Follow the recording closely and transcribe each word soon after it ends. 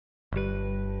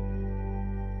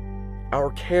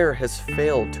Our care has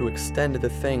failed to extend to the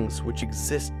things which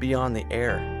exist beyond the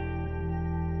air,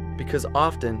 because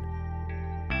often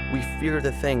we fear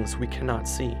the things we cannot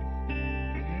see.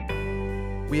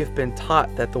 We have been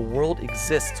taught that the world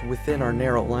exists within our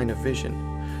narrow line of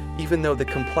vision, even though the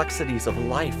complexities of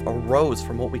life arose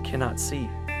from what we cannot see.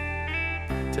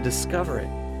 To discover it,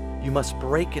 you must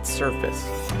break its surface,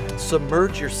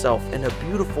 submerge yourself in a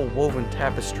beautiful woven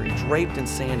tapestry draped in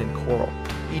sand and coral,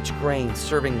 each grain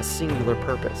serving a singular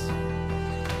purpose.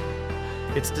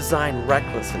 Its design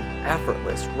reckless and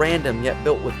effortless, random yet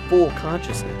built with full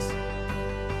consciousness.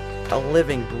 A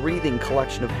living, breathing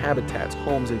collection of habitats,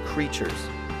 homes, and creatures,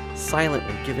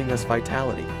 silently giving us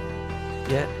vitality.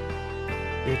 Yet,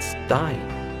 it's dying.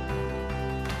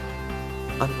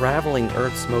 Unraveling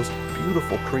Earth's most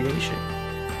beautiful creation.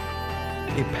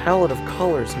 A palette of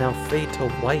colors now fade to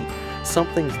white.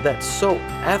 Something that so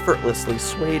effortlessly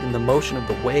swayed in the motion of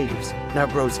the waves now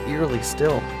grows eerily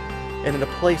still. And in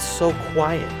a place so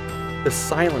quiet, the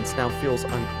silence now feels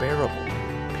unbearable,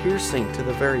 piercing to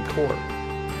the very core.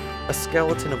 A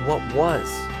skeleton of what was,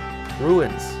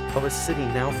 ruins of a city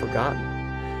now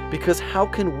forgotten. Because how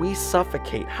can we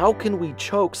suffocate, how can we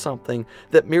choke something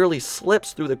that merely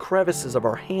slips through the crevices of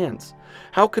our hands?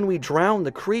 How can we drown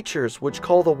the creatures which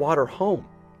call the water home?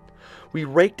 We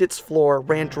raked its floor,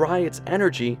 ran dry its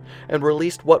energy, and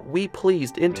released what we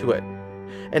pleased into it.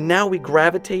 And now we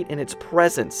gravitate in its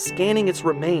presence, scanning its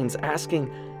remains,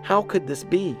 asking, how could this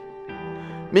be?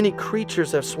 Many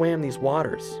creatures have swam these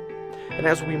waters. And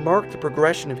as we mark the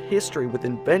progression of history with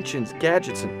inventions,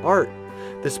 gadgets, and art,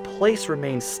 this place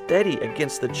remains steady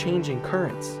against the changing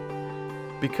currents.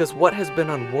 Because what has been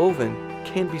unwoven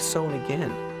can be sewn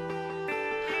again.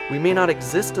 We may not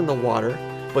exist in the water,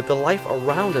 but the life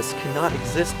around us cannot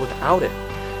exist without it.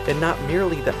 And not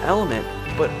merely the element,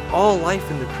 but all life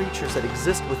in the creatures that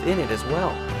exist within it as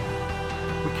well.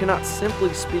 We cannot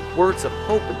simply speak words of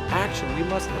hope and action, we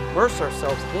must immerse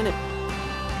ourselves in it.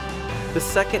 The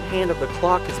second hand of the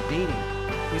clock is beating.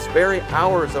 These very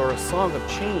hours are a song of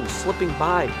change slipping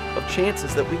by, of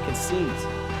chances that we can seize,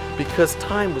 because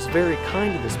time was very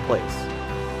kind to this place,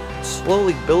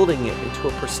 slowly building it into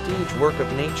a prestige work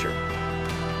of nature.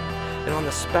 And on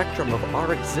the spectrum of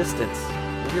our existence,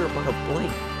 we are but a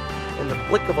blink. In the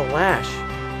flick of a lash,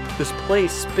 this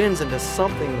place spins into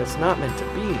something that's not meant to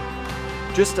be.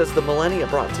 Just as the millennia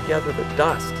brought together the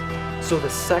dust, so the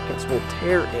seconds will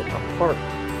tear it apart.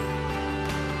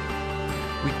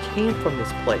 We came from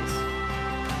this place,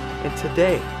 and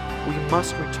today we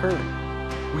must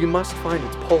return. We must find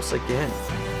its pulse again.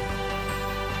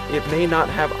 It may not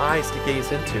have eyes to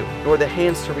gaze into, nor the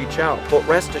hands to reach out, but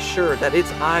rest assured that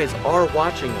its eyes are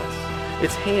watching us,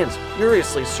 its hands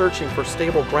furiously searching for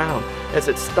stable ground as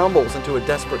it stumbles into a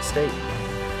desperate state.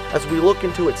 As we look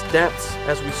into its depths,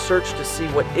 as we search to see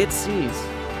what it sees,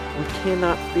 we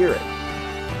cannot fear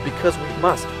it, because we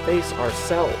must face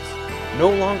ourselves, no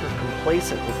longer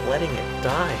complacent with letting it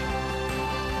die,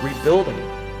 rebuilding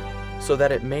so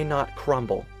that it may not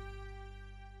crumble.